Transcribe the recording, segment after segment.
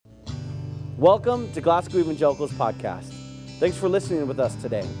Welcome to Glasgow Evangelicals Podcast. Thanks for listening with us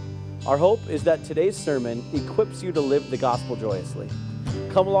today. Our hope is that today's sermon equips you to live the gospel joyously.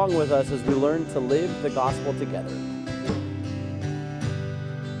 Come along with us as we learn to live the gospel together.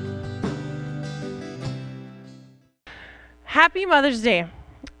 Happy Mother's Day.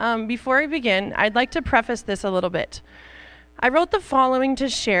 Before I begin, I'd like to preface this a little bit. I wrote the following to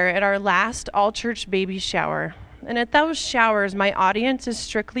share at our last all-church baby shower. And at those showers, my audience is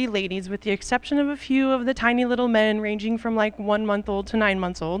strictly ladies, with the exception of a few of the tiny little men ranging from like 1 month old to 9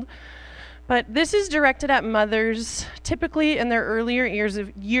 months old. But this is directed at mothers, typically in their earlier years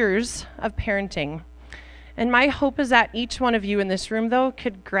of parenting. And my hope is that each one of you in this room, though,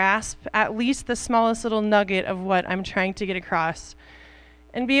 could grasp at least the smallest little nugget of what I'm trying to get across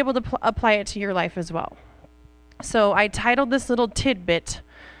and be able to apply it to your life as well. So I titled this little tidbit,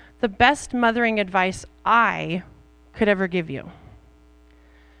 "The Best Mothering Advice I Could Ever Give You."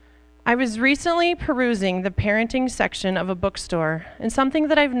 I was recently perusing the parenting section of a bookstore, and something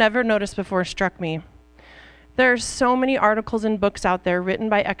that I've never noticed before struck me. There are so many articles and books out there written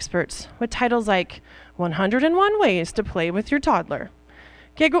by experts with titles like 101 Ways to Play with Your Toddler,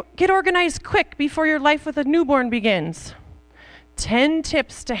 Get Organized Quick Before Your Life with a Newborn Begins, 10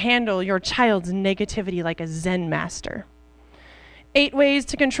 Tips to Handle Your Child's Negativity Like a Zen Master, 8 Ways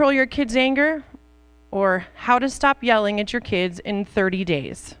to Control Your Kid's Anger, or How to Stop Yelling at Your Kids in 30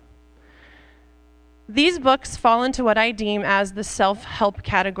 Days. These books fall into what I deem as the self-help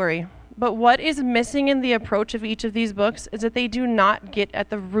category. But what is missing in the approach of each of these books is that they do not get at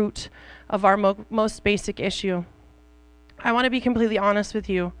the root of our most basic issue. I want to be completely honest with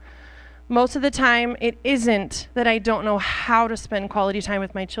you. Most of the time, it isn't that I don't know how to spend quality time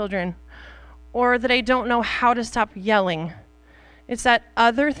with my children, or that I don't know how to stop yelling. It's that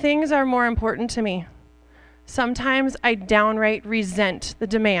other things are more important to me. Sometimes I downright resent the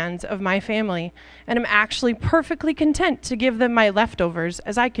demands of my family, and am actually perfectly content to give them my leftovers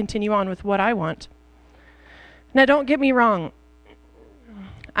as I continue on with what I want. Now, don't get me wrong.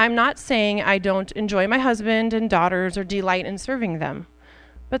 I'm not saying I don't enjoy my husband and daughters or delight in serving them,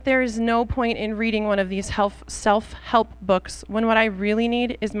 but there is no point in reading one of these self-help books when what I really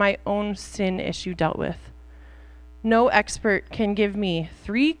need is my own sin issue dealt with. No expert can give me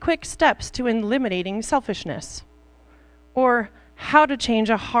 3 quick steps to eliminating selfishness, or how to change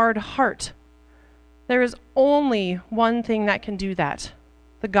a hard heart. There is only one thing that can do that: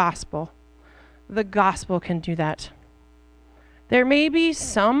 the gospel. The gospel can do that. There may be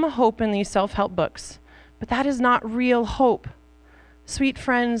some hope in these self-help books, but that is not real hope. Sweet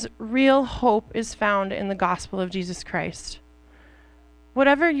friends, real hope is found in the gospel of Jesus Christ.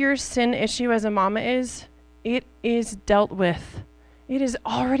 Whatever your sin issue as a mama is, it is dealt with. It is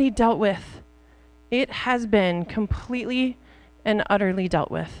already dealt with. It has been completely and utterly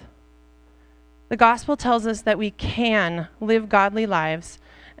dealt with. The gospel tells us that we can live godly lives,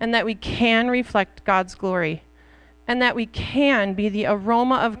 and that we can reflect God's glory, and that we can be the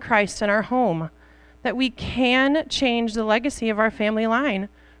aroma of Christ in our home, that we can change the legacy of our family line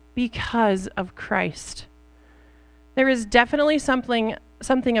because of Christ. There is definitely something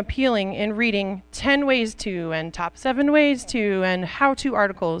appealing in reading 10 ways to and top 7 ways to and how-to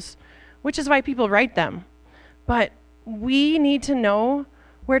articles, which is why people write them. But we need to know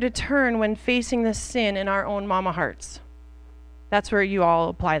where to turn when facing the sin in our own mama hearts. That's where you all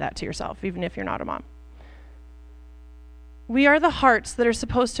apply that to yourself, even if you're not a mom. We are the hearts that are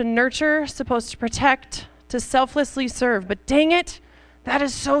supposed to nurture, supposed to protect, to selflessly serve. But dang it, that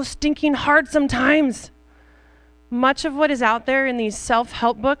is so stinking hard sometimes. Much of what is out there in these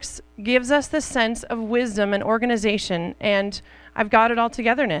self-help books gives us the sense of wisdom and organization and I've got it all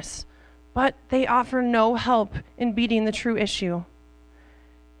togetherness, but they offer no help in beating the true issue.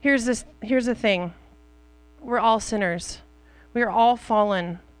 Here's the thing. We're all sinners. We are all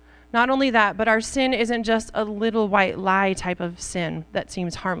fallen. Not only that, but our sin isn't just a little white lie type of sin that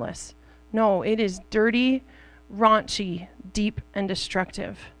seems harmless. No, it is dirty, raunchy, deep, and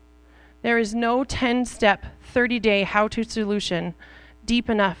destructive. There is no 10-step, 30-day how-to solution deep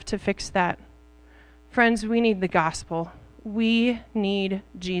enough to fix that. Friends, we need the gospel. We need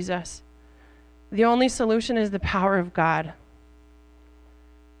Jesus. The only solution is the power of God.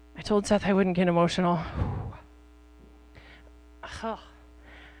 I told Seth I wouldn't get emotional.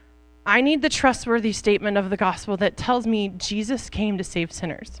 I need the trustworthy statement of the gospel that tells me Jesus came to save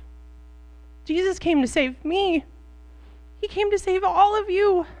sinners. Jesus came to save me. He came to save all of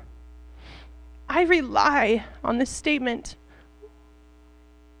you. I rely on this statement.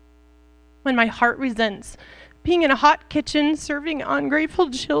 When my heart resents being in a hot kitchen serving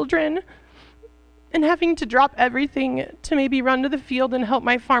ungrateful children, and having to drop everything to maybe run to the field and help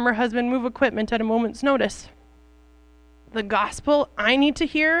my farmer husband move equipment at a moment's notice. The gospel I need to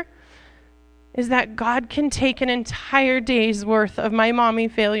hear is that God can take an entire day's worth of my mommy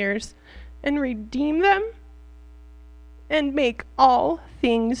failures and redeem them and make all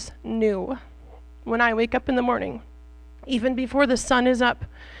things new. When I wake up in the morning, even before the sun is up,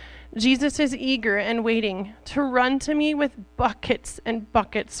 Jesus is eager and waiting to run to me with buckets and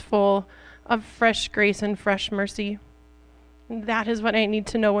buckets full of fresh grace and fresh mercy. And that is what I need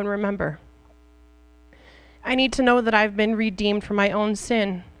to know and remember. I need to know that I've been redeemed from my own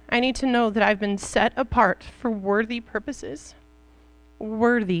sin. I need to know that I've been set apart for worthy purposes.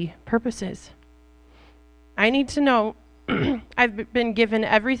 Worthy purposes. I need to know I've been given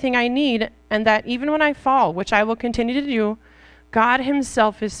everything I need, and that even when I fall, which I will continue to do, God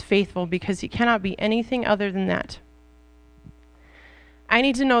himself is faithful because he cannot be anything other than that. I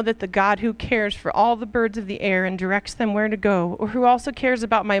need to know that the God who cares for all the birds of the air and directs them where to go, or who also cares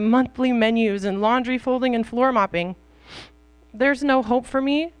about my monthly menus and laundry folding and floor mopping, there is hope for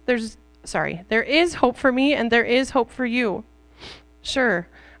me, and there is hope for you. Sure,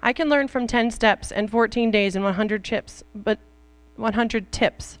 I can learn from 10 steps and 14 days and 100 tips, but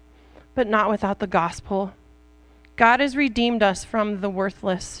not without the gospel. God has redeemed us from the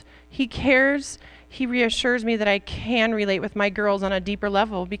worthless. He cares. He reassures me that I can relate with my girls on a deeper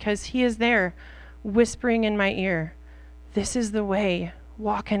level because he is there, whispering in my ear, "This is the way,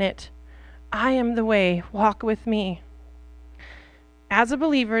 walk in it. I am the way, walk with me." As a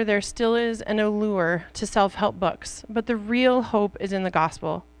believer, there still is an allure to self-help books, but the real hope is in the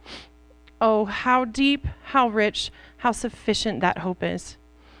gospel. Oh, how deep, how rich, how sufficient that hope is.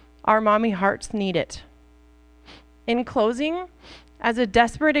 Our mommy hearts need it. In closing, as a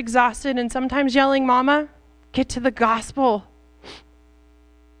desperate, exhausted, and sometimes yelling mama, get to the gospel.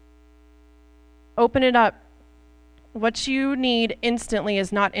 Open it up. What you need instantly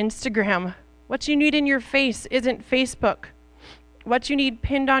is not Instagram. What you need in your face isn't Facebook. What you need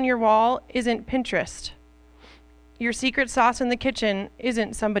pinned on your wall isn't Pinterest. Your secret sauce in the kitchen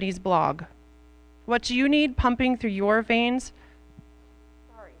isn't somebody's blog. What you need pumping through your veins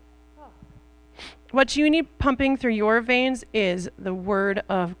is the Word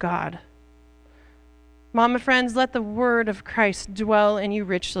of God. Mama friends, let the Word of Christ dwell in you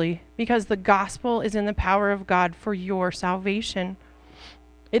richly, because the gospel is in the power of God for your salvation.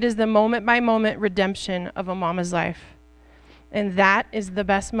 It is the moment-by-moment redemption of a mama's life. And that is the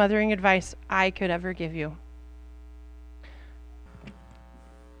best mothering advice I could ever give you.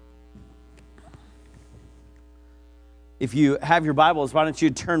 If you have your Bibles, why don't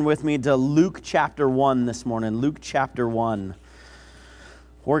you turn with me to Luke chapter 1 this morning. Luke chapter 1.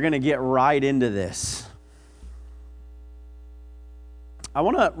 We're going to get right into this. I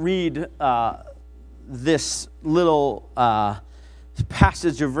want to read this little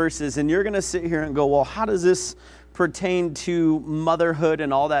passage of verses, and you're going to sit here and go, well, how does this pertain to motherhood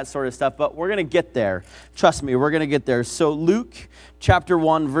and all that sort of stuff? But we're going to get there. Trust me, we're going to get there. So Luke chapter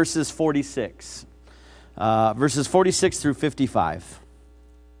 1, verses 46. Verses 46 through 55.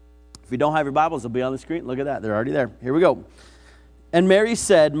 If you don't have your Bibles, they'll be on the screen. Look at that. They're already there. Here we go. And Mary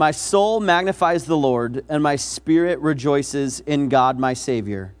said, "My soul magnifies the Lord, and my spirit rejoices in God my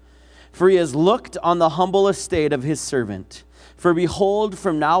Savior. For he has looked on the humble estate of his servant. For behold,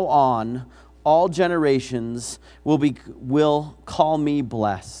 from now on, all generations will call me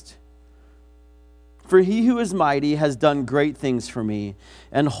blessed. For he who is mighty has done great things for me,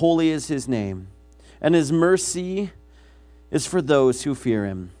 and holy is his name. And his mercy is for those who fear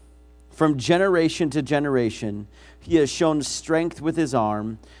him. From generation to generation, he has shown strength with his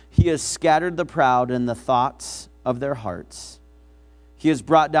arm. He has scattered the proud in the thoughts of their hearts. He has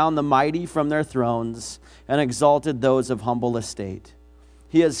brought down the mighty from their thrones and exalted those of humble estate.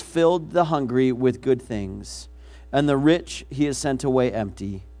 He has filled the hungry with good things, and the rich he has sent away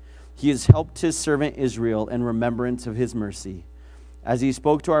empty. He has helped his servant Israel in remembrance of his mercy, as he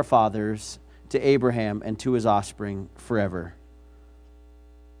spoke to our fathers, to Abraham and to his offspring forever."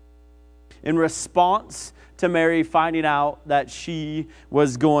 In response to Mary finding out that she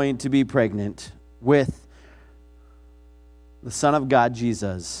was going to be pregnant with the Son of God,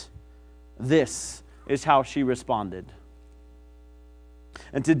 Jesus, this is how she responded.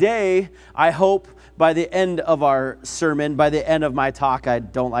 And today, I hope by the end of our sermon, by the end of my talk, I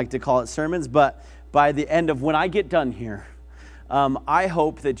don't like to call it sermons, but by the end of when I get done here, I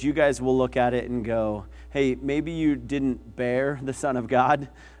hope that you guys will look at it and go, hey, maybe you didn't bear the Son of God,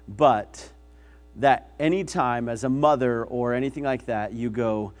 but that anytime as a mother or anything like that, you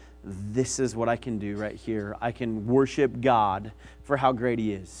go, this is what I can do right here. I can worship God for how great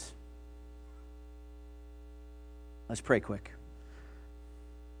he is. Let's pray quick.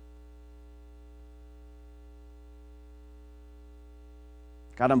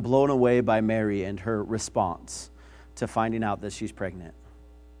 God, I'm blown away by Mary and her response to finding out that she's pregnant.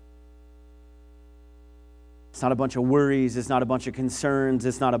 It's not a bunch of worries. It's not a bunch of concerns.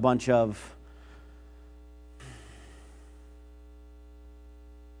 It's not a bunch of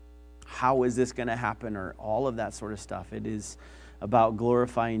how is this going to happen or all of that sort of stuff. It is about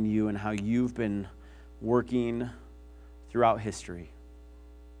glorifying you and how you've been working throughout history.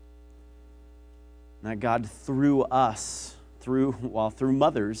 That God, through us, through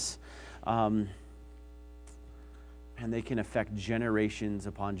mothers, and they can affect generations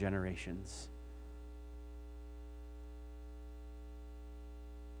upon generations.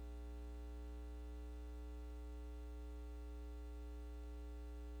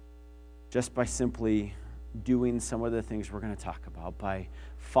 Just by simply doing some of the things we're going to talk about, by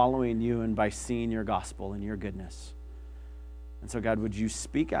following you and by seeing your gospel and your goodness. And so, God, would you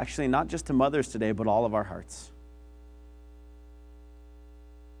speak actually not just to mothers today, but all of our hearts.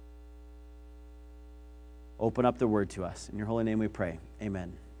 Open up the word to us. In your holy name we pray.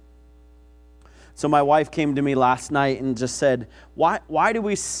 Amen. So my wife came to me last night and just said, why do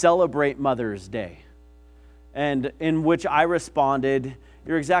we celebrate Mother's Day? And in which I responded,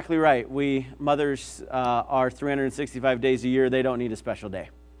 you're exactly right. We mothers are 365 days a year. They don't need a special day.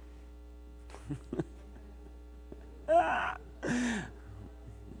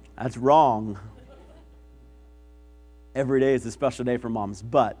 That's wrong. Every day is a special day for moms.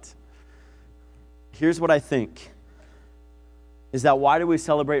 But here's what I think, is that why do we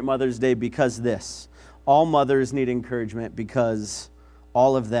celebrate Mother's Day? Because all mothers need encouragement because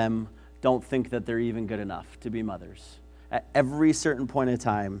all of them don't think that they're even good enough to be mothers. At every certain point in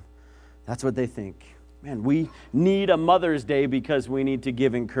time, that's what they think. Man, we need a Mother's Day because we need to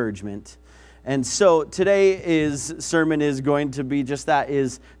give encouragement. And so today's sermon is going to be just that,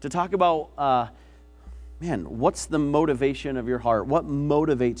 is to talk about, what's the motivation of your heart? What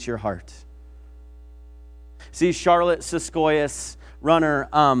motivates your heart? See, Charlotte Siskoyas, runner,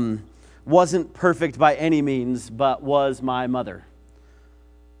 wasn't perfect by any means, but was my mother.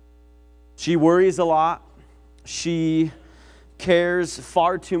 She worries a lot. She cares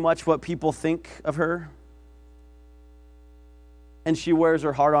far too much what people think of her. And she wears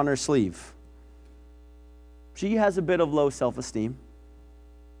her heart on her sleeve. She has a bit of low self-esteem.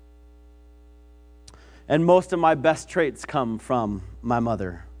 And most of my best traits come from my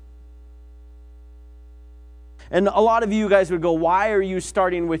mother. And a lot of you guys would go, why are you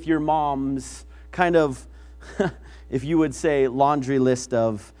starting with your mom's kind of, if you would say, laundry list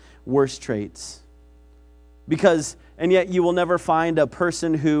of worst traits? And yet you will never find a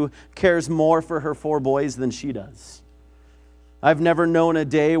person who cares more for her 4 boys than she does. I've never known a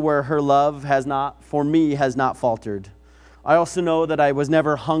day where her love has not faltered. I also know that I was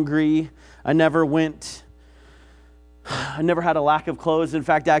never hungry. I never had a lack of clothes. In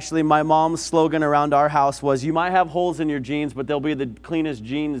fact, actually, my mom's slogan around our house was, you might have holes in your jeans, but they'll be the cleanest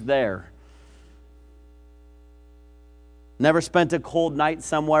jeans there. Never spent a cold night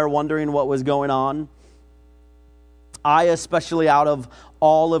somewhere wondering what was going on. I, especially out of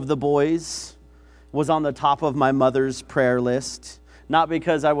all of the boys, was on the top of my mother's prayer list. Not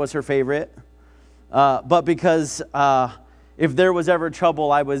because I was her favorite, but because if there was ever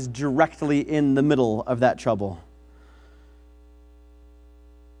trouble, I was directly in the middle of that trouble.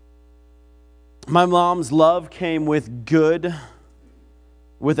 My mom's love came with a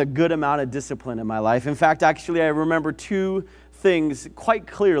good amount of discipline in my life. In fact, actually, I remember 2 things quite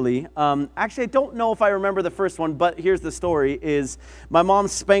clearly. Actually, I don't know if I remember the first one, but here's the story, is my mom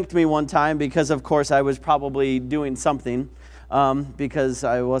spanked me one time because, of course, I was probably doing something because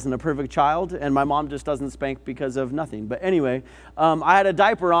I wasn't a perfect child, and my mom just doesn't spank because of nothing. But anyway, I had a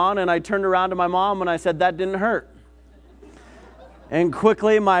diaper on, and I turned around to my mom, and I said, that didn't hurt. And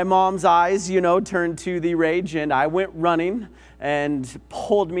quickly, my mom's eyes, turned to the rage, and I went running and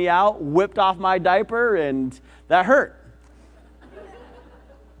pulled me out, whipped off my diaper, and that hurt.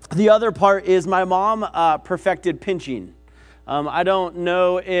 The other part is my mom perfected pinching. I don't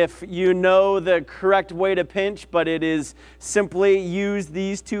know if you know the correct way to pinch, but it is simply use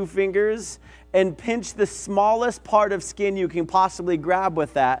these 2 fingers and pinch the smallest part of skin you can possibly grab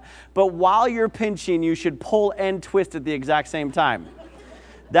with that. But while you're pinching, you should pull and twist at the exact same time.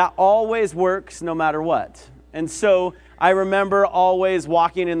 That always works no matter what. And so I remember always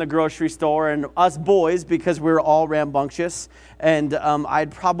walking in the grocery store, and us boys, because we were all rambunctious, and I'd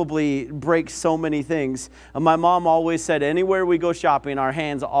probably break so many things. My mom always said, anywhere we go shopping,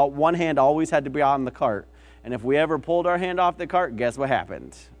 one hand always had to be on the cart. And if we ever pulled our hand off the cart, guess what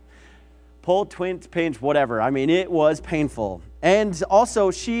happened? pull, pinch, whatever. I mean, it was painful. And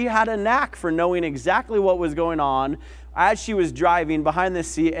also, she had a knack for knowing exactly what was going on as she was driving behind the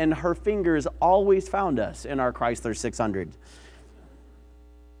seat, and her fingers always found us in our Chrysler 600.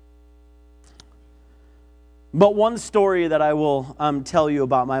 But one story that I will tell you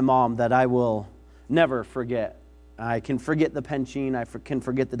about my mom that I will never forget. I can forget the pinching, I can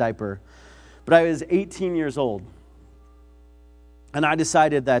forget the diaper. But I was 18 years old, and I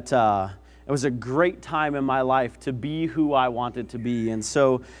decided that it was a great time in my life to be who I wanted to be. And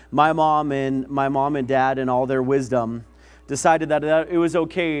so my mom and dad, in all their wisdom, decided that it was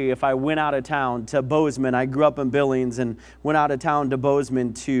okay if I went out of town to Bozeman. I grew up in Billings and went out of town to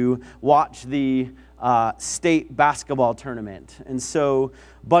Bozeman to watch the state basketball tournament. And so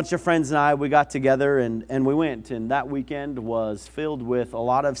a bunch of friends and I, we got together and we went. And that weekend was filled with a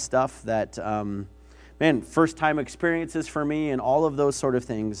lot of stuff that, first time experiences for me and all of those sort of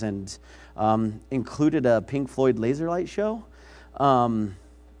things. And included a Pink Floyd laser light show,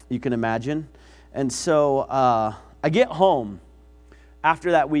 you can imagine. And so I get home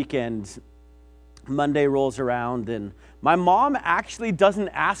after that weekend. Monday rolls around, and my mom actually doesn't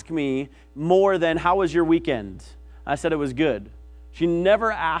ask me more than, how was your weekend? I said it was good. She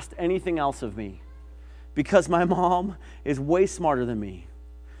never asked anything else of me because my mom is way smarter than me.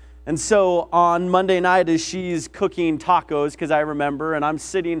 And so on Monday night, as she's cooking tacos, because I remember, and I'm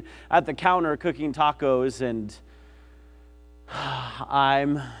sitting at the counter cooking tacos, and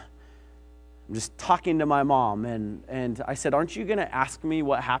I'm just talking to my mom, and I said, aren't you going to ask me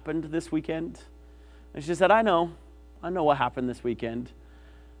what happened this weekend? And she said, I know what happened this weekend.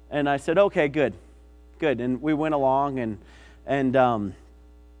 And I said, okay, good. And we went along, and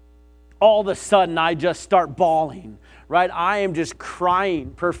all of a sudden, I just start bawling, right? I am just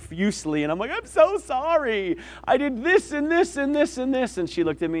crying profusely, and I'm like, I'm so sorry. I did this and this and this and this. And she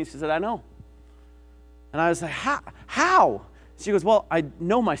looked at me and she said, I know. And I was like, how? She goes, well, I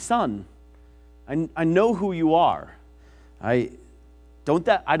know my son. I know who you are. I don't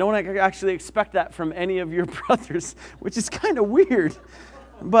actually expect that from any of your brothers, which is kind of weird.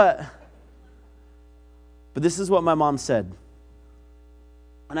 But this is what my mom said.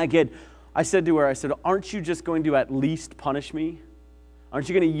 And I said to her, aren't you just going to at least punish me? Aren't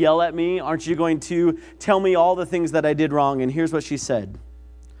you going to yell at me? Aren't you going to tell me all the things that I did wrong? And here's what she said.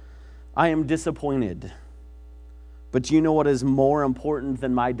 I am disappointed. But do you know what is more important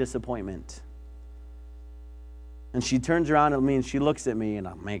than my disappointment? And she turns around at me and she looks at me, and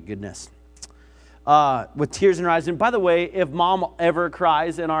oh my goodness, with tears in her eyes. And by the way, if mom ever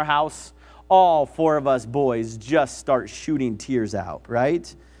cries in our house, all four of us boys just start shooting tears out,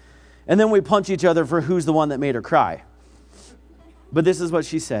 right? And then we punch each other for who's the one that made her cry. But this is what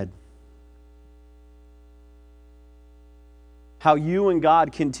she said. How you and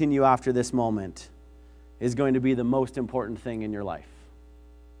God continue after this moment is going to be the most important thing in your life.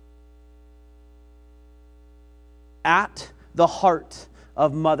 At the heart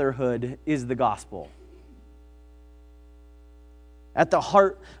of motherhood is the gospel. At the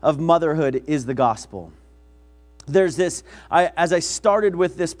heart of motherhood is the gospel. There's this, as I started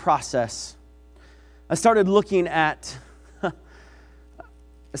with this process, I started looking at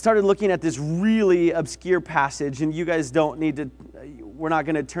this really obscure passage, and you guys don't need to, we're not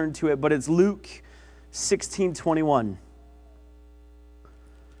going to turn to it, but it's Luke 16:21.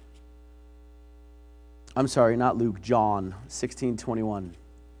 I'm sorry, not Luke, John 16:21.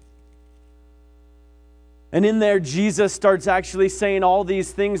 And in there, Jesus starts actually saying all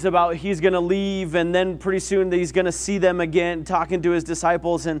these things about he's going to leave, and then pretty soon he's going to see them again, talking to his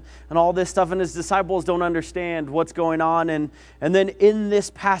disciples and all this stuff, and his disciples don't understand what's going on. And then in this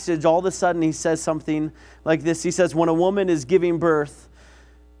passage, all of a sudden he says something like this. He says, when a woman is giving birth,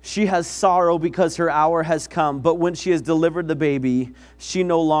 she has sorrow because her hour has come, but when she has delivered the baby, she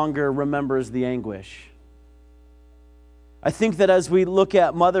no longer remembers the anguish. I think that as we look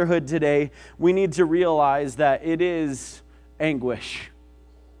at motherhood today, we need to realize that it is anguish.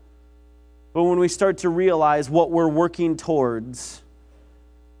 But when we start to realize what we're working towards,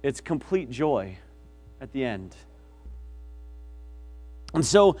 it's complete joy at the end. And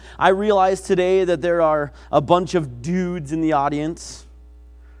so I realize today that there are a bunch of dudes in the audience.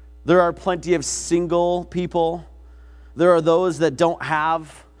 There are plenty of single people. There are those that don't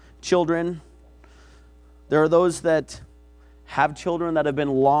have children. There are those that have children that have been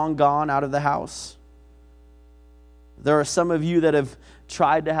long gone out of the house. There are some of you that have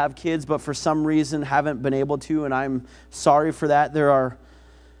tried to have kids, but for some reason haven't been able to, and I'm sorry for that. There are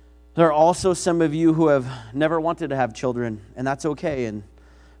also some of you who have never wanted to have children, and that's okay.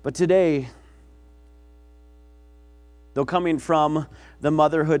 But today, Though coming from the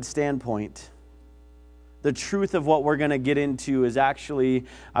motherhood standpoint, the truth of what we're going to get into is actually,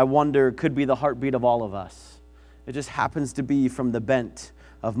 I wonder, could be the heartbeat of all of us. It just happens to be from the bent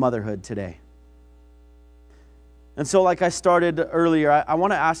of motherhood today. And so like I started earlier, I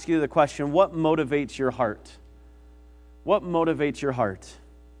want to ask you the question, what motivates your heart? What motivates your heart?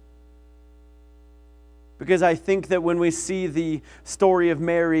 Because I think that when we see the story of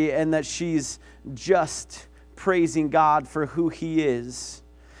Mary and that she's just praising God for who He is,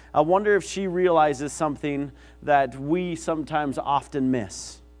 I wonder if she realizes something that we sometimes often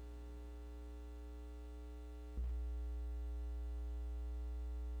miss.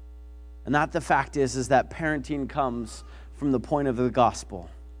 And that the fact is that parenting comes from the point of the gospel.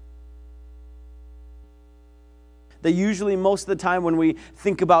 That usually most of the time when we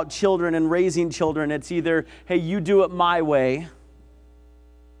think about children and raising children, it's either, hey, you do it my way,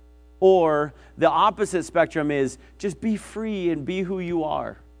 or the opposite spectrum is just be free and be who you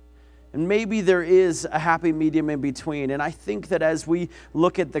are. And maybe there is a happy medium in between. And I think that as we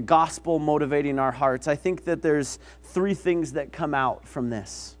look at the gospel motivating our hearts, I think that there's 3 things that come out from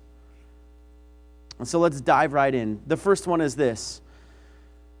this. And so let's dive right in. The first one is this.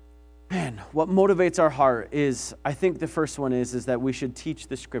 Man, what motivates our heart is, I think the first one is that we should teach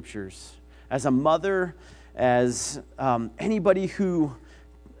the scriptures. As a mother, as anybody who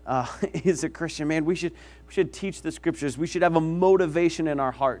is a Christian, man, we should teach the scriptures. We should have a motivation in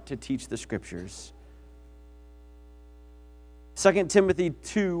our heart to teach the scriptures. 2 Timothy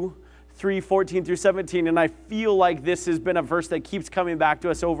 2:3-14 through 17, and I feel like this has been a verse that keeps coming back to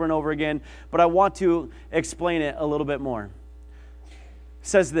us over and over again, but I want to explain it a little bit more. It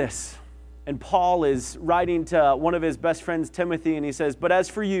says this, and Paul is writing to one of his best friends, Timothy, and he says, "But as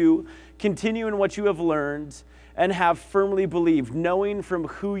for you, continue in what you have learned and have firmly believed, knowing from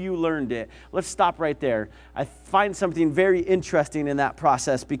who you learned it." Let's stop right there. I find something very interesting in that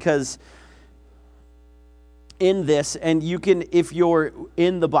process, because in this, and you can, if you're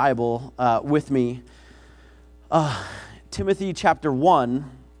in the Bible with me, Timothy chapter 1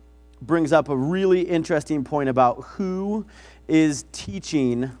 brings up a really interesting point about who is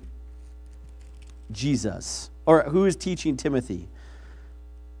teaching Jesus, or who is teaching Timothy.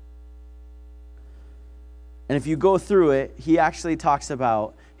 And if you go through it, he actually talks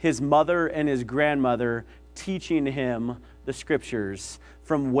about his mother and his grandmother teaching him the scriptures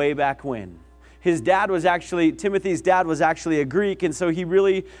from way back when. Timothy's dad was actually a Greek, and so he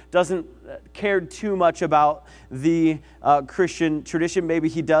really doesn't care too much about the Christian tradition. Maybe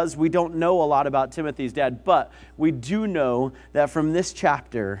he does. We don't know a lot about Timothy's dad, but we do know that from this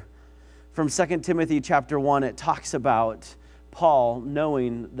chapter, from 2 Timothy chapter 1, it talks about Paul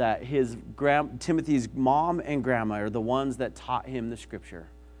knowing that Timothy's mom and grandma are the ones that taught him the scripture,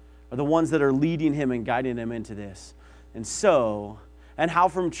 are the ones that are leading him and guiding him into this. And how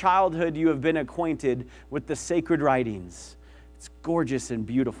from childhood you have been acquainted with the sacred writings. It's gorgeous and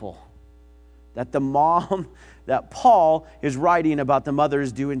beautiful that that Paul is writing about the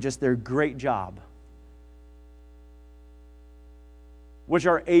mothers doing just their great job, which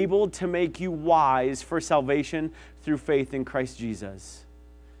are able to make you wise for salvation through faith in Christ Jesus.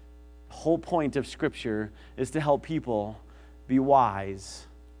 The whole point of Scripture is to help people be wise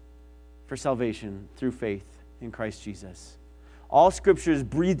for salvation through faith in Christ Jesus. All Scripture is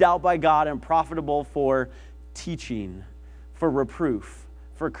breathed out by God and profitable for teaching, for reproof,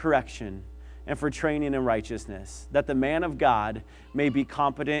 for correction, and for training in righteousness, that the man of God may be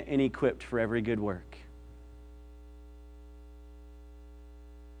competent and equipped for every good work.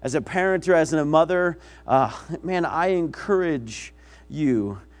 As a parent or as a mother, I encourage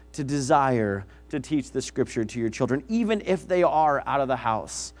you to desire to teach the Scripture to your children, even if they are out of the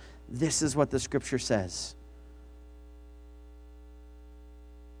house. This is what the Scripture says.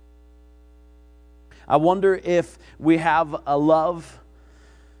 I wonder if we have a love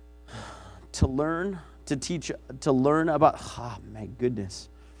to learn, to teach, to learn about, my goodness.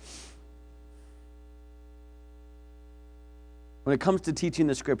 When it comes to teaching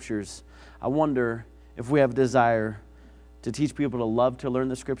the Scriptures, I wonder if we have a desire to teach people to love to learn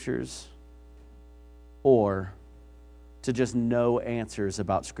the Scriptures, or to just know answers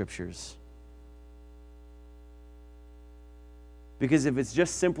about Scriptures. Because if it's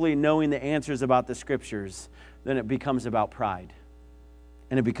just simply knowing the answers about the Scriptures, then it becomes about pride.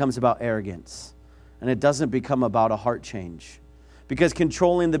 And it becomes about arrogance. And it doesn't become about a heart change. Because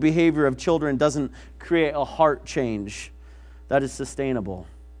controlling the behavior of children doesn't create a heart change that is sustainable.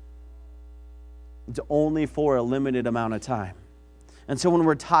 It's only for a limited amount of time. And so when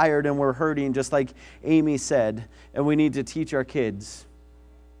we're tired and we're hurting, just like Amy said, and we need to teach our kids,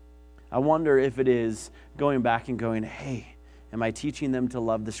 I wonder if it is going back and going, hey, am I teaching them to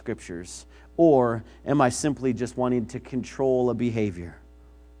love the scriptures? Or am I simply just wanting to control a behavior?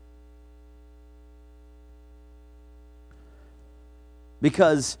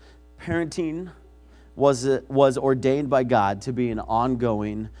 Because parenting was ordained by God to be an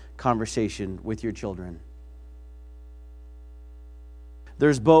ongoing conversation with your children.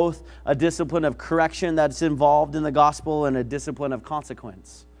 There's both a discipline of correction that's involved in the gospel and a discipline of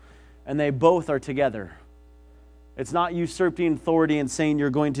consequence. And they both are together. It's not usurping authority and saying you're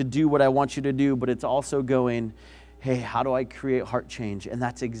going to do what I want you to do, but it's also going, hey, how do I create heart change? And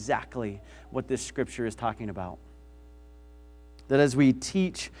that's exactly what this scripture is talking about. That as we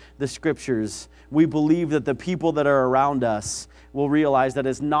teach the scriptures, we believe that the people that are around us will realize that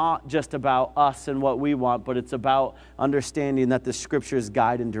it's not just about us and what we want, but it's about understanding that the scriptures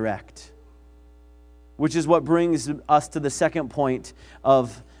guide and direct. Which is what brings us to the second point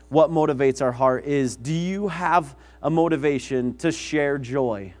of what motivates our heart is, do you have a motivation to share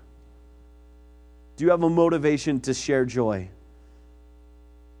joy? Do you have a motivation to share joy?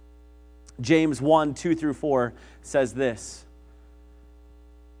 James 1, 2 through 4 says this.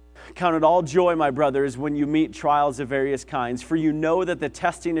 Count it all joy, my brothers, when you meet trials of various kinds, for you know that the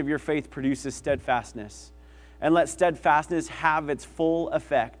testing of your faith produces steadfastness. And let steadfastness have its full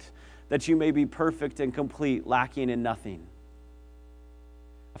effect, that you may be perfect and complete, lacking in nothing.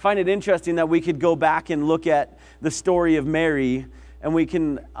 I find it interesting that we could go back and look at the story of Mary, and we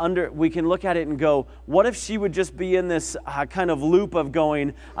can look at it and go, what if she would just be in this kind of loop of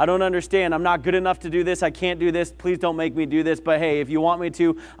going, I don't understand, I'm not good enough to do this, I can't do this, please don't make me do this, but hey, if you want me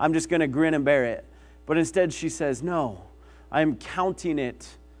to, I'm just going to grin and bear it. But instead she says, no, I'm counting it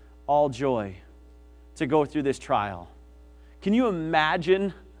all joy to go through this trial. Can you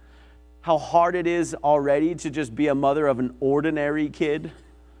imagine how hard it is already to just be a mother of an ordinary kid?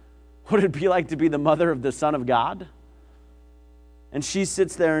 What would it be like to be the mother of the Son of God? And she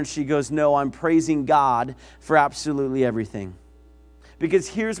sits there and she goes, no, I'm praising God for absolutely everything. Because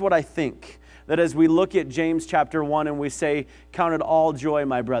here's what I think, that as we look at James chapter 1 and we say, count it all joy,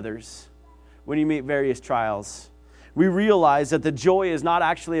 my brothers, when you meet various trials, we realize that the joy is not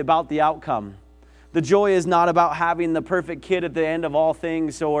actually about the outcome. The joy is not about having the perfect kid at the end of all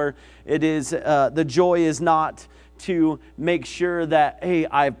things, or the joy is not to make sure that, hey,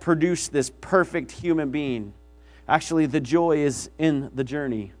 I've produced this perfect human being. Actually, the joy is in the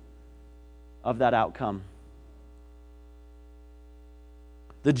journey of that outcome.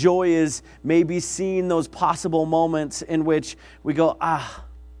 The joy is maybe seeing those possible moments in which we go,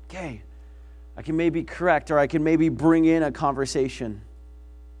 okay, I can maybe correct, or I can maybe bring in a conversation.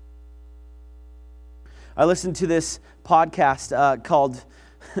 I listened to this podcast called,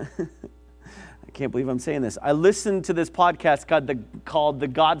 I can't believe I'm saying this. I listened to this podcast called the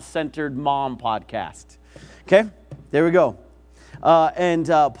God-Centered Mom Podcast. Okay, there we go. And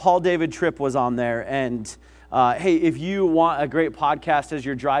Paul David Tripp was on there. And hey, if you want a great podcast as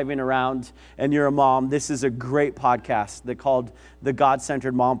you're driving around and you're a mom, this is a great podcast called the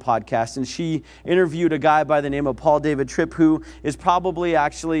God-Centered Mom Podcast. And she interviewed a guy by the name of Paul David Tripp, who is probably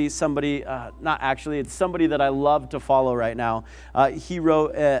actually somebody, it's somebody that I love to follow right now. He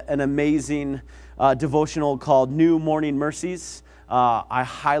wrote an amazing devotional called New Morning Mercies. I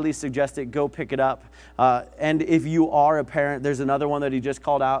highly suggest it. Go pick it up. And if you are a parent, there's another one that he just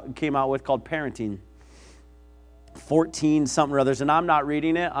came out with called Parenting. 14 something or others. And I'm not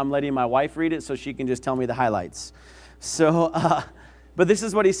reading it. I'm letting my wife read it so she can just tell me the highlights. So, but this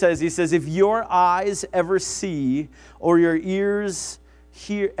is what he says. He says, if your eyes ever see or your ears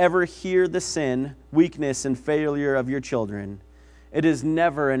ever hear the sin, weakness, and failure of your children, it is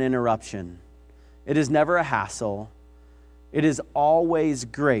never an interruption. It is never a hassle. It is always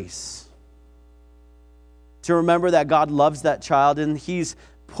grace. To remember that God loves that child and He's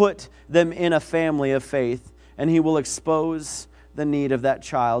put them in a family of faith, and He will expose the need of that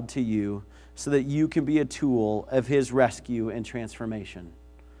child to you so that you can be a tool of His rescue and transformation.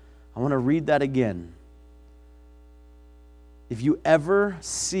 I want to read that again. If you ever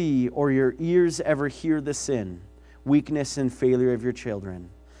see or your ears ever hear the sin, weakness, and failure of your children,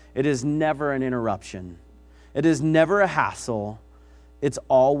 it is never an interruption. It is never a hassle. It's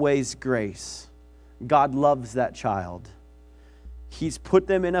always grace. God loves that child. He's put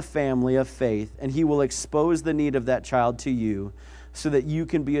them in a family of faith, and He will expose the need of that child to you so that you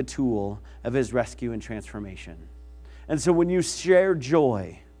can be a tool of His rescue and transformation. And so when you share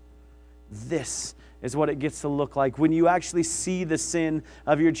joy, this is what it gets to look like. When you actually see the sin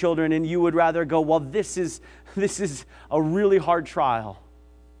of your children and you would rather go, well, this is a really hard trial.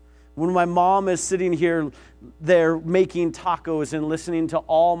 When my mom is sitting here, there making tacos and listening to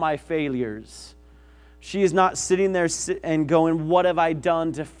all my failures, she is not sitting there and going, what have I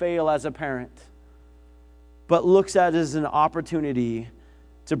done to fail as a parent? But looks at it as an opportunity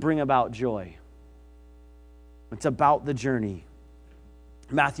to bring about joy. It's about the journey.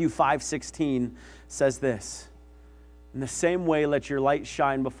 Matthew 5:16 says this, in the same way, let your light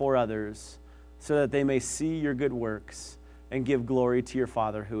shine before others so that they may see your good works and give glory to your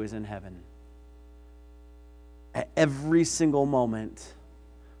Father who is in heaven. At every single moment,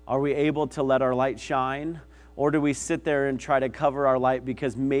 are we able to let our light shine? Or do we sit there and try to cover our light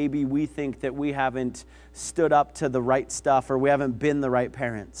because maybe we think that we haven't stood up to the right stuff or we haven't been the right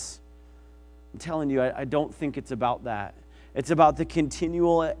parents? I'm telling you, I don't think it's about that. It's about the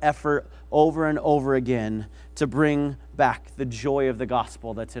continual effort over and over again to bring back the joy of the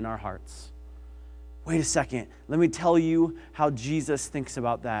gospel that's in our hearts. Wait a second. Let me tell you how Jesus thinks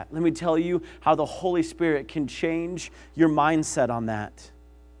about that. Let me tell you how the Holy Spirit can change your mindset on that.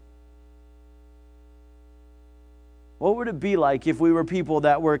 What would it be like if we were people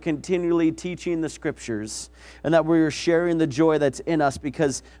that were continually teaching the scriptures and that we were sharing the joy that's in us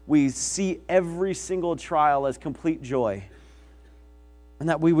because we see every single trial as complete joy, and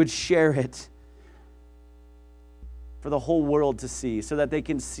that we would share it for the whole world to see so that they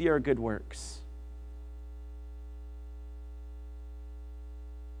can see our good works?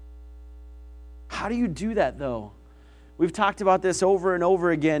 How do you do that, though? We've talked about this over and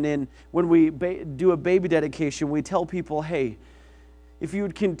over again, and when we do a baby dedication, we tell people, hey, if you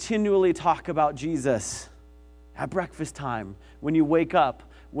would continually talk about Jesus at breakfast time, when you wake up,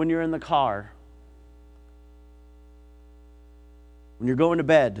 when you're in the car, when you're going to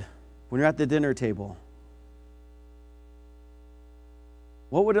bed, when you're at the dinner table,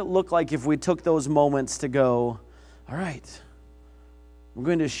 what would it look like if we took those moments to go, all right, I'm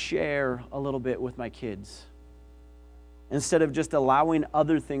going to share a little bit with my kids, instead of just allowing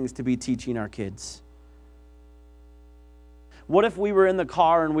other things to be teaching our kids? What if we were in the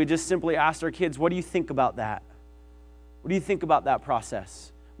car and we just simply asked our kids, what do you think about that? What do you think about that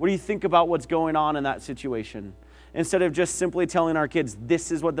process? What do you think about what's going on in that situation? Instead of just simply telling our kids,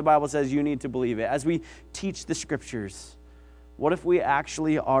 this is what the Bible says, you need to believe it. As we teach the scriptures, what if we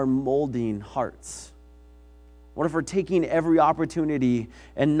actually are molding hearts? What if we're taking every opportunity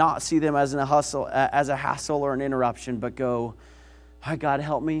and not see them as a hassle or an interruption, but go, oh, God,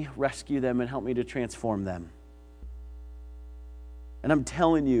 help me rescue them and help me to transform them? And I'm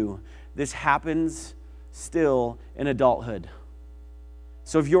telling you, this happens still in adulthood.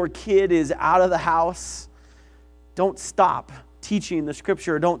 So if your kid is out of the house, don't stop teaching the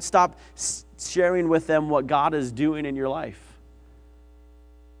scripture. Don't stop sharing with them what God is doing in your life.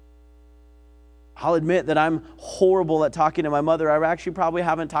 I'll admit that I'm horrible at talking to my mother. I actually probably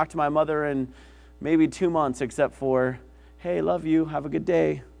haven't talked to my mother in maybe 2 months, except for, hey, love you, have a good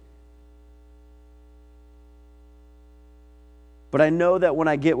day. But I know that when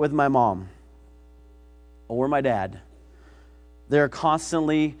I get with my mom or my dad, they're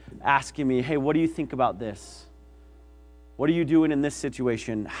constantly asking me, hey, what do you think about this? What are you doing in this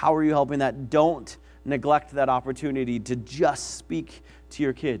situation? How are you helping that? Don't neglect that opportunity to just speak to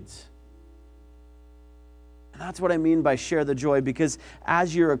your kids. And that's what I mean by share the joy, because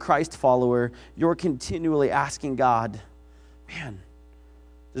as you're a Christ follower, you're continually asking God, man,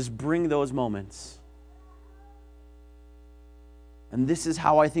 just bring those moments. And this is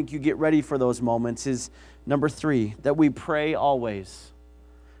how I think you get ready for those moments is, number 3, that we pray always.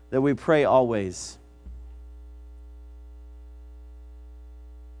 That we pray always.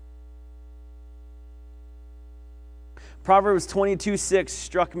 Proverbs 22:6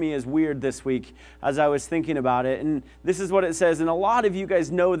 struck me as weird this week as I was thinking about it. And this is what it says. And a lot of you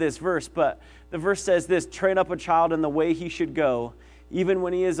guys know this verse, but the verse says this: train up a child in the way he should go. Even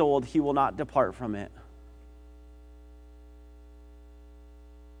when he is old, he will not depart from it.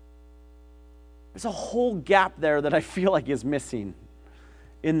 There's a whole gap there that I feel like is missing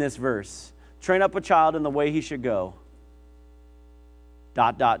in this verse. Train up a child in the way he should go. ...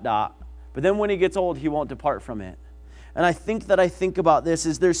 But then when he gets old, he won't depart from it. And I think about this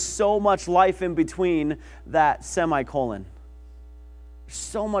is there's so much life in between that semicolon. There's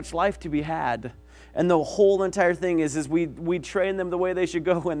so much life to be had. And the whole entire thing is we train them the way they should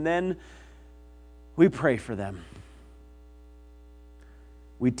go, and then we pray for them.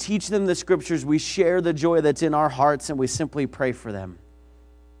 We teach them the scriptures, we share the joy that's in our hearts, and we simply pray for them.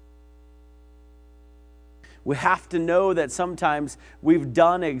 We have to know that sometimes we've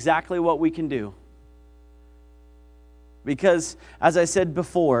done exactly what we can do. Because, as I said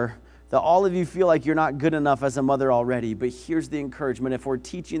before, that all of you feel like you're not good enough as a mother already. But here's the encouragement. If we're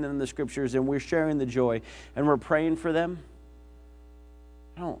teaching them the scriptures and we're sharing the joy and we're praying for them,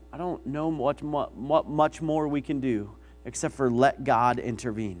 I don't know what much more we can do except for let God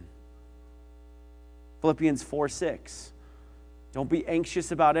intervene. Philippians 4:6. Don't be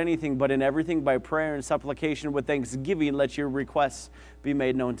anxious about anything, but in everything by prayer and supplication with thanksgiving, let your requests be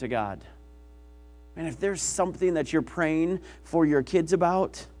made known to God. And if there's something that you're praying for your kids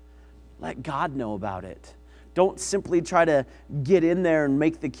about, let God know about it. Don't simply try to get in there and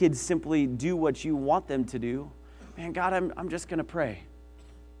make the kids simply do what you want them to do. Man, God, I'm just going to pray.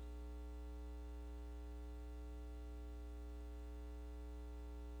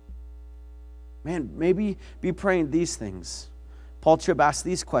 Man, maybe be praying these things. Paul Tripp asked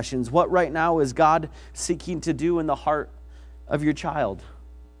these questions. What right now is God seeking to do in the heart of your child?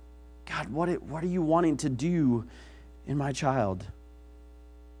 God, what are you wanting to do in my child?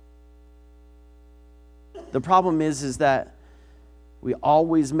 The problem is that we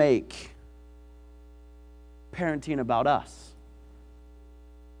always make parenting about us.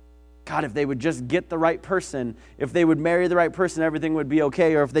 God, if they would just get the right person, if they would marry the right person, everything would be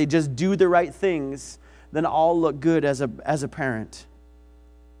okay. Or if they just do the right things, then I'll look good as a parent.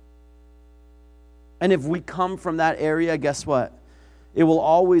 And if we come from that area, guess what? It will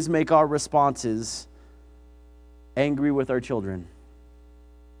always make our responses angry with our children.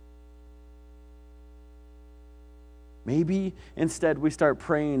 Maybe instead we start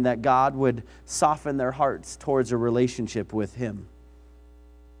praying that God would soften their hearts towards a relationship with Him.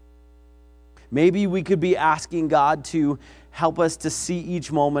 Maybe we could be asking God to help us to see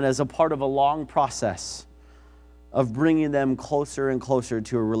each moment as a part of a long process of bringing them closer and closer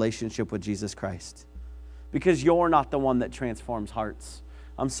to a relationship with Jesus Christ. Because you're not the one that transforms hearts.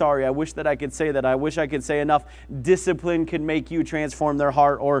 I'm sorry, I wish that I could say that. I wish I could say enough discipline could make you transform their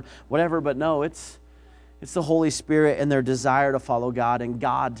heart or whatever, but no, it's the Holy Spirit and their desire to follow God, and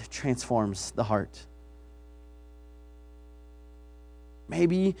God transforms the heart.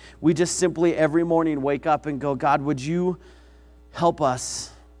 Maybe we just simply every morning wake up and go, God, would you help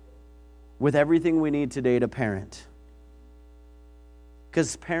us with everything we need today to parent?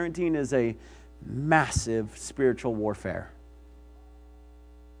 Because parenting is a massive spiritual warfare.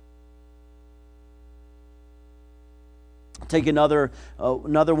 Take another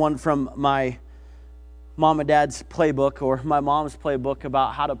one from my mom and dad's playbook, or my mom's playbook,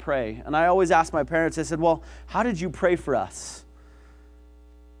 about how to pray. And I always ask my parents, I said, well, how did you pray for us?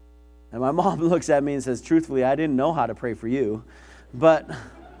 And my mom looks at me and says, truthfully, I didn't know how to pray for you. But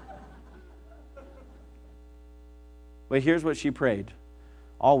here's what she prayed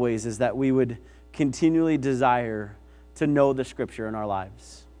always, is that we would continually desire to know the Scripture in our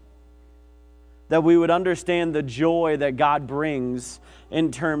lives. That we would understand the joy that God brings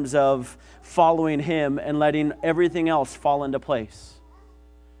in terms of following Him and letting everything else fall into place.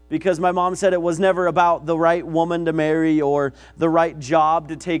 Because my mom said it was never about the right woman to marry or the right job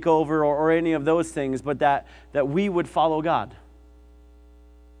to take over or any of those things, but that we would follow God.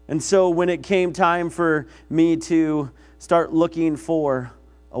 And so when it came time for me to start looking for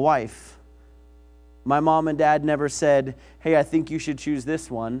a wife, my mom and dad never said, hey, I think you should choose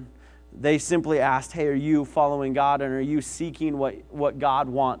this one. They simply asked, hey, are you following God, and are you seeking what God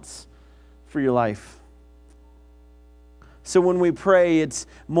wants for your life? So when we pray, it's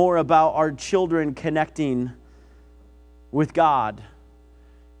more about our children connecting with God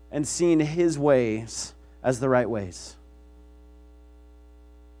and seeing His ways as the right ways.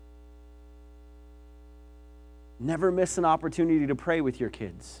 Never miss an opportunity to pray with your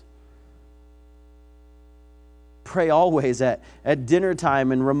kids. Pray always at dinner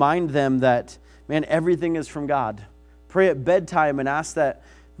time and remind them that, man, everything is from God. Pray at bedtime and ask that,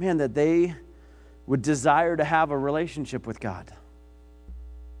 man, that they would desire to have a relationship with God.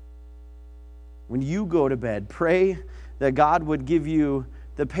 When you go to bed, pray that God would give you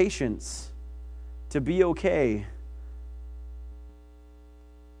the patience to be okay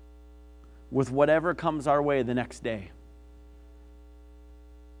with whatever comes our way the next day.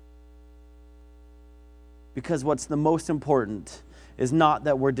 Because what's the most important is not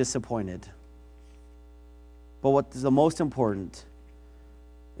that we're disappointed, but what's the most important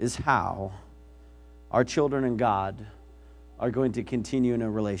is how our children and God are going to continue in a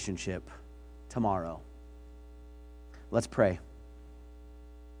relationship tomorrow. Let's pray.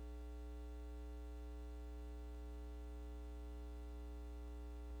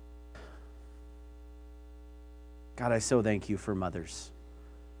 God, I so thank you for mothers.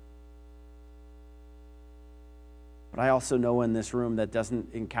 But I also know in this room that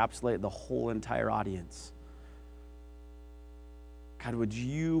doesn't encapsulate the whole entire audience. God, would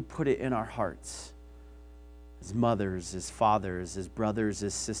you put it in our hearts as mothers, as fathers, as brothers,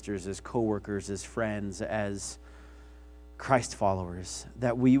 as sisters, as coworkers, as friends, as Christ followers,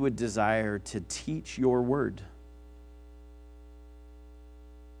 that we would desire to teach your word.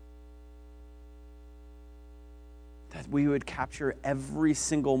 That we would capture every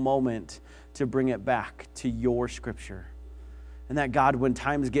single moment to bring it back to your scripture. And that, God, when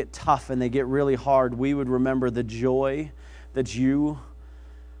times get tough and they get really hard, we would remember the joy that you've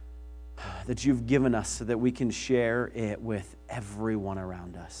given us so that we can share it with everyone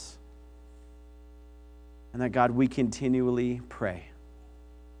around us. And that, God, we continually pray.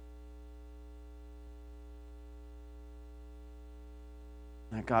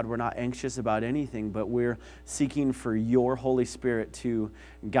 That, God, we're not anxious about anything, but we're seeking for your Holy Spirit to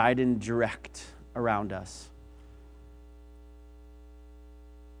guide and direct around us.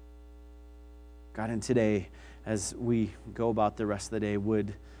 God, and today, as we go about the rest of the day,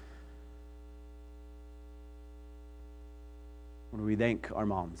 would we thank our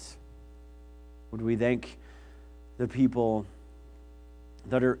moms? Would we thank the people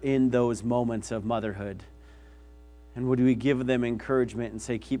that are in those moments of motherhood? And would we give them encouragement and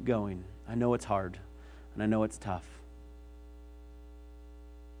say, keep going. I know it's hard, and I know it's tough.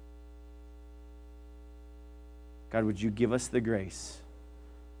 God, would you give us the grace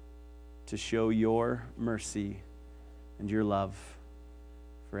to show your mercy and your love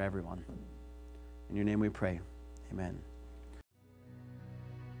for everyone. In your name we pray. Amen.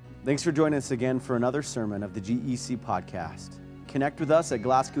 Thanks for joining us again for another sermon of the GEC podcast. Connect with us at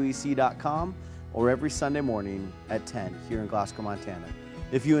glasgowec.com or every Sunday morning at 10 here in Glasgow, Montana.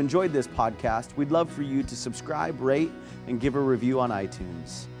 If you enjoyed this podcast, we'd love for you to subscribe, rate, and give a review on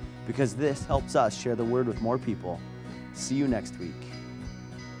iTunes, because this helps us share the word with more people. See you next week.